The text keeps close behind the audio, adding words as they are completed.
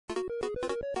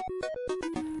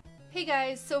Hey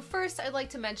guys, so first I'd like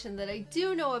to mention that I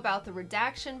do know about the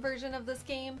redaction version of this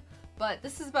game, but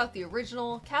this is about the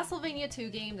original Castlevania II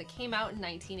game that came out in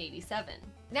 1987.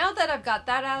 Now that I've got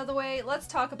that out of the way, let's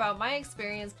talk about my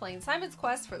experience playing Simon's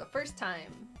Quest for the first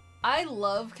time. I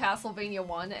love Castlevania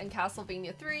 1 and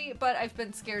Castlevania 3, but I've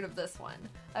been scared of this one.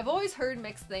 I've always heard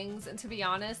mixed things, and to be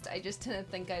honest, I just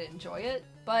didn't think I'd enjoy it,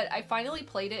 but I finally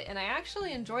played it and I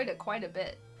actually enjoyed it quite a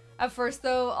bit. At first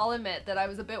though, I'll admit that I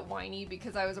was a bit whiny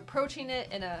because I was approaching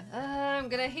it in a, I'm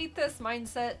gonna hate this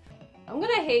mindset. I'm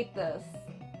gonna hate this.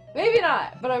 Maybe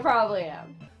not, but I probably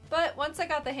am. But once I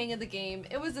got the hang of the game,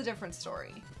 it was a different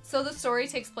story. So the story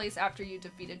takes place after you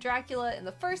defeated Dracula in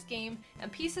the first game,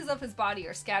 and pieces of his body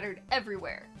are scattered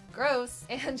everywhere. Gross,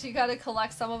 and you gotta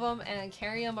collect some of them and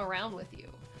carry them around with you.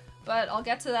 But I'll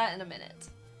get to that in a minute.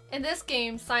 In this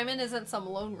game, Simon isn't some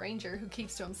lone ranger who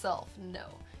keeps to himself, no.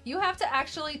 You have to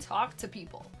actually talk to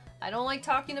people. I don't like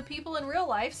talking to people in real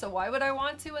life, so why would I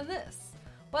want to in this?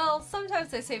 Well, sometimes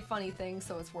they say funny things,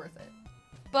 so it's worth it.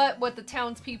 But what the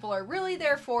townspeople are really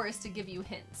there for is to give you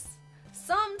hints.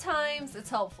 Sometimes it's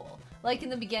helpful. Like in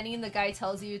the beginning, the guy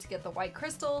tells you to get the white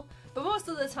crystal, but most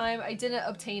of the time I didn't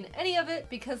obtain any of it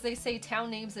because they say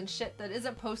town names and shit that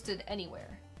isn't posted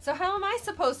anywhere. So how am I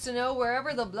supposed to know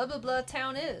wherever the blah blah blah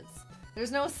town is?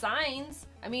 There's no signs.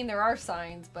 I mean, there are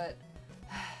signs, but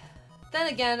then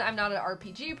again, I'm not an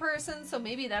RPG person, so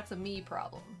maybe that's a me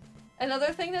problem.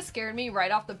 Another thing that scared me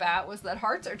right off the bat was that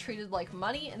hearts are treated like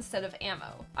money instead of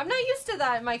ammo. I'm not used to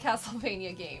that in my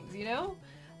Castlevania games, you know?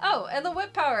 Oh, and the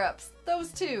whip power-ups,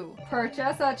 those too.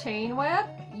 Purchase a chain whip?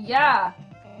 Yeah.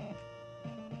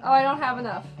 Oh, I don't have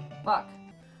enough. Fuck.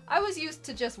 I was used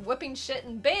to just whipping shit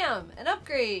and bam, an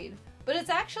upgrade. But it's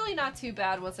actually not too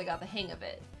bad once I got the hang of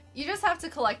it. You just have to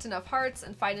collect enough hearts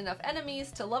and fight enough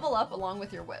enemies to level up along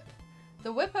with your whip.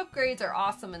 The whip upgrades are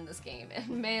awesome in this game, and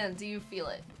man, do you feel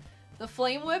it. The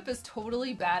flame whip is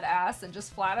totally badass and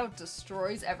just flat out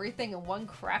destroys everything in one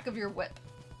crack of your whip.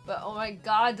 But oh my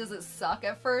god, does it suck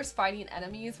at first fighting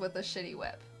enemies with a shitty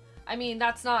whip. I mean,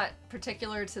 that's not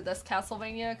particular to this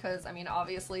Castlevania, because I mean,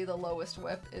 obviously the lowest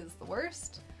whip is the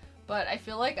worst, but I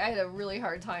feel like I had a really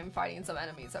hard time fighting some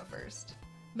enemies at first.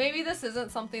 Maybe this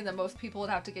isn't something that most people would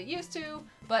have to get used to,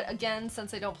 but again,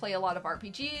 since I don't play a lot of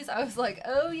RPGs, I was like,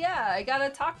 oh yeah, I gotta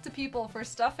talk to people for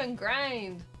stuff and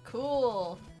grind.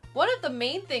 Cool. One of the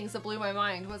main things that blew my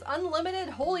mind was unlimited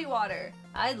holy water.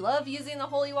 I love using the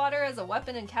holy water as a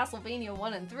weapon in Castlevania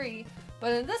 1 and 3,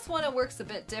 but in this one it works a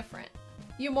bit different.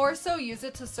 You more so use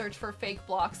it to search for fake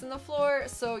blocks in the floor,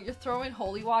 so you're throwing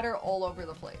holy water all over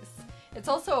the place. It's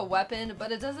also a weapon,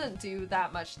 but it doesn't do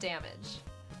that much damage.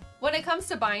 When it comes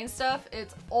to buying stuff,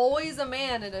 it's always a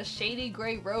man in a shady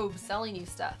gray robe selling you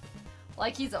stuff.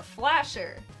 Like he's a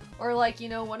flasher. Or like, you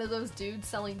know, one of those dudes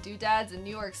selling doodads in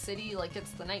New York City like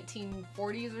it's the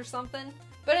 1940s or something.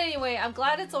 But anyway, I'm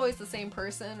glad it's always the same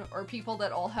person or people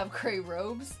that all have gray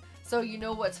robes, so you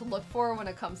know what to look for when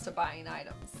it comes to buying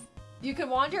items. You can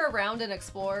wander around and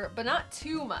explore, but not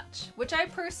too much, which I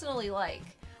personally like.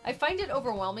 I find it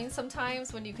overwhelming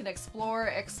sometimes when you can explore,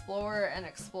 and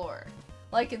explore.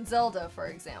 Like in Zelda, for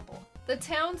example. The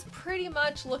towns pretty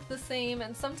much look the same,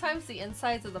 and sometimes the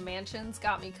insides of the mansions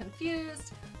got me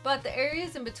confused, but the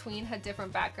areas in between had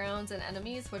different backgrounds and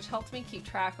enemies, which helped me keep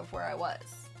track of where I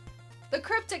was. The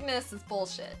crypticness is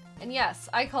bullshit, and yes,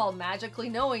 I call magically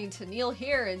knowing to kneel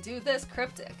here and do this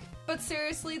cryptic. But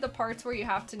seriously, the parts where you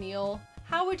have to kneel,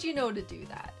 how would you know to do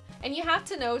that? And you have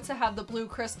to know to have the blue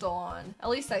crystal on, at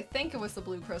least I think it was the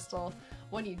blue crystal,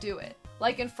 when you do it.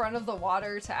 Like in front of the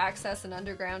water to access an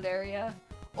underground area.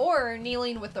 Or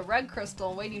kneeling with the red crystal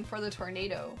and waiting for the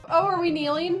tornado. Oh, are we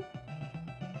kneeling?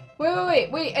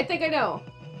 Wait, I think I know.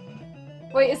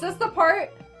 Wait, is this the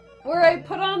part where I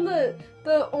put on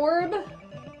the orb?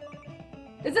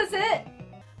 Is this it?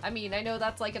 I mean, I know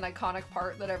that's like an iconic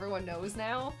part that everyone knows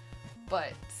now,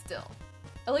 but still.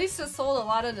 At least it sold a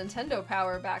lot of Nintendo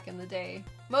power back in the day.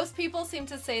 Most people seem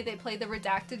to say they play the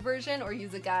redacted version or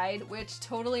use a guide, which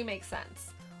totally makes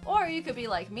sense. Or you could be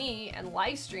like me and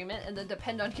live stream it and then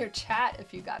depend on your chat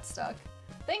if you got stuck.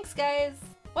 Thanks guys!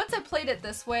 Once I played it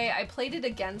this way, I played it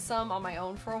again some on my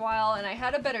own for a while and I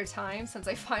had a better time since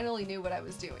I finally knew what I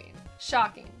was doing.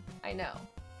 Shocking, I know.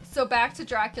 So back to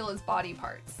Dracula's body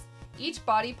parts. Each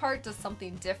body part does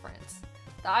something different.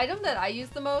 The item that I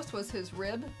used the most was his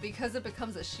rib because it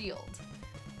becomes a shield.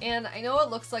 And I know it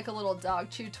looks like a little dog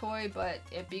chew toy, but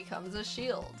it becomes a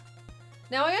shield.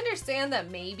 Now I understand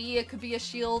that maybe it could be a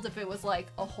shield if it was like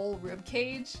a whole rib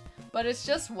cage, but it's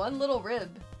just one little rib.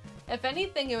 If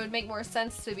anything, it would make more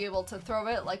sense to be able to throw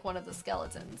it like one of the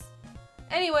skeletons.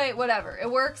 Anyway, whatever, it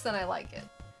works and I like it.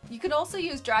 You can also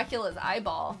use Dracula's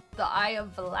eyeball, the Eye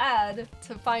of Vlad,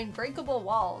 to find breakable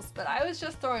walls, but I was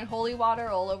just throwing holy water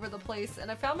all over the place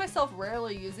and I found myself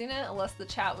rarely using it unless the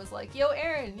chat was like, yo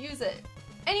Erin, use it.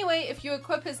 Anyway, if you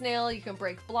equip his nail, you can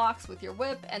break blocks with your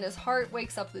whip, and his heart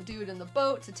wakes up the dude in the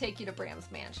boat to take you to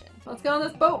Bram's mansion. Let's go on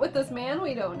this boat with this man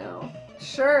we don't know.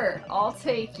 Sure, I'll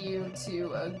take you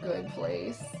to a good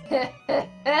place.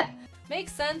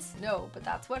 Makes sense? No, but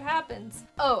that's what happens.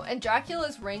 Oh, and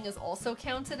Dracula's ring is also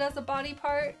counted as a body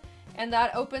part, and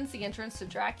that opens the entrance to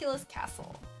Dracula's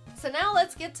castle. So now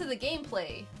let's get to the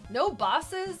gameplay. No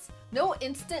bosses? No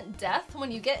instant death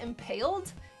when you get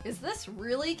impaled? Is this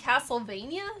really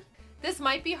Castlevania? This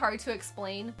might be hard to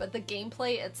explain, but the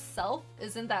gameplay itself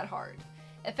isn't that hard.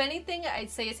 If anything, I'd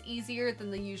say it's easier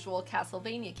than the usual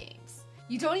Castlevania games.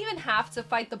 You don't even have to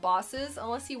fight the bosses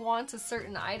unless you want a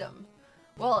certain item.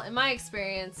 Well, in my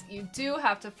experience, you do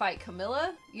have to fight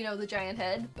Camilla, you know, the giant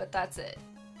head, but that's it.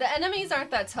 The enemies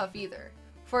aren't that tough either.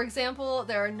 For example,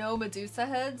 there are no Medusa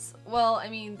heads. Well, I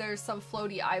mean, there's some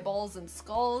floaty eyeballs and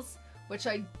skulls, which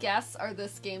I guess are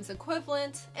this game's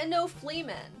equivalent, and no flea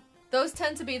men. Those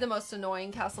tend to be the most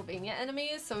annoying Castlevania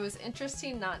enemies, so it was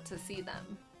interesting not to see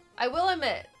them. I will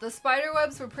admit, the spider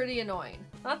webs were pretty annoying.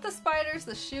 Not the spiders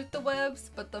that shoot the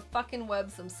webs, but the fucking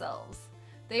webs themselves.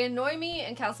 They annoy me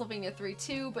in Castlevania III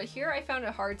too, but here I found it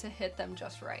hard to hit them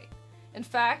just right. In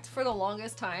fact, for the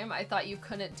longest time, I thought you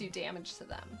couldn't do damage to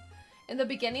them. In the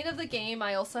beginning of the game,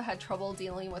 I also had trouble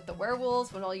dealing with the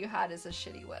werewolves when all you had is a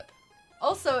shitty whip.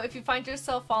 Also, if you find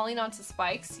yourself falling onto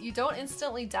spikes, you don't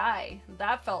instantly die.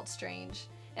 That felt strange.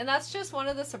 And that's just one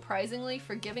of the surprisingly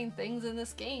forgiving things in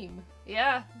this game.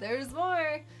 Yeah, there's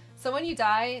more! So when you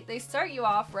die, they start you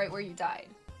off right where you died.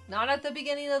 Not at the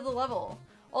beginning of the level.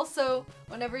 Also,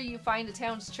 whenever you find a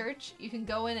town's church, you can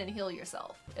go in and heal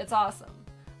yourself. It's awesome.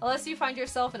 Unless you find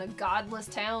yourself in a godless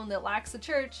town that lacks a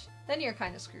church, then you're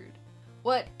kinda screwed.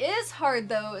 What is hard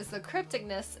though is the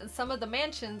crypticness, and some of the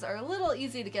mansions are a little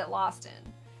easy to get lost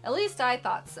in. At least I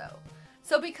thought so.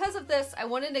 So because of this, I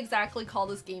wouldn't exactly call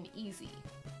this game easy.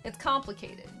 It's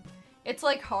complicated. It's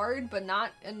like hard, but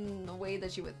not in the way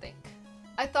that you would think.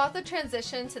 I thought the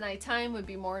transition to nighttime would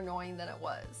be more annoying than it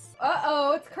was.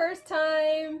 Uh-oh, it's curse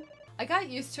time! I got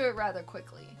used to it rather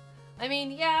quickly. I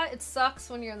mean, yeah, it sucks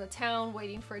when you're in the town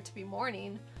waiting for it to be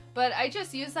morning, but I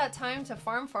just use that time to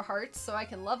farm for hearts so I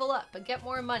can level up and get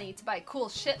more money to buy cool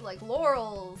shit like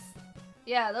laurels.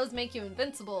 Yeah, those make you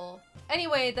invincible.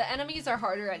 Anyway, the enemies are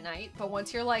harder at night, but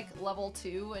once you're like level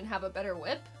 2 and have a better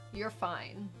whip, you're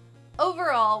fine.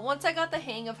 Overall, once I got the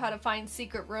hang of how to find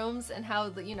secret rooms and how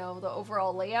the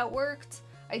overall layout worked,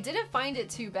 I didn't find it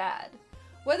too bad.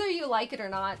 Whether you like it or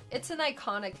not, it's an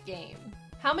iconic game.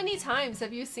 How many times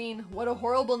have you seen "What a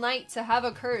horrible night to have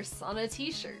a curse" on a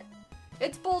t-shirt?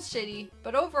 It's bullshitty,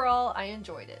 but overall I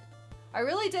enjoyed it. I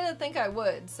really didn't think I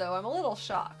would, so I'm a little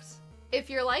shocked. If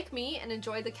you're like me and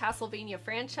enjoy the Castlevania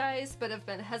franchise but have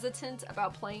been hesitant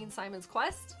about playing Simon's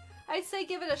Quest, I'd say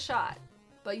give it a shot,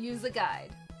 but use a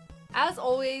guide. As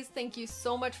always, thank you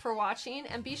so much for watching,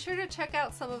 and be sure to check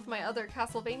out some of my other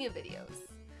Castlevania videos.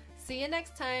 See you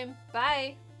next time,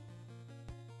 bye!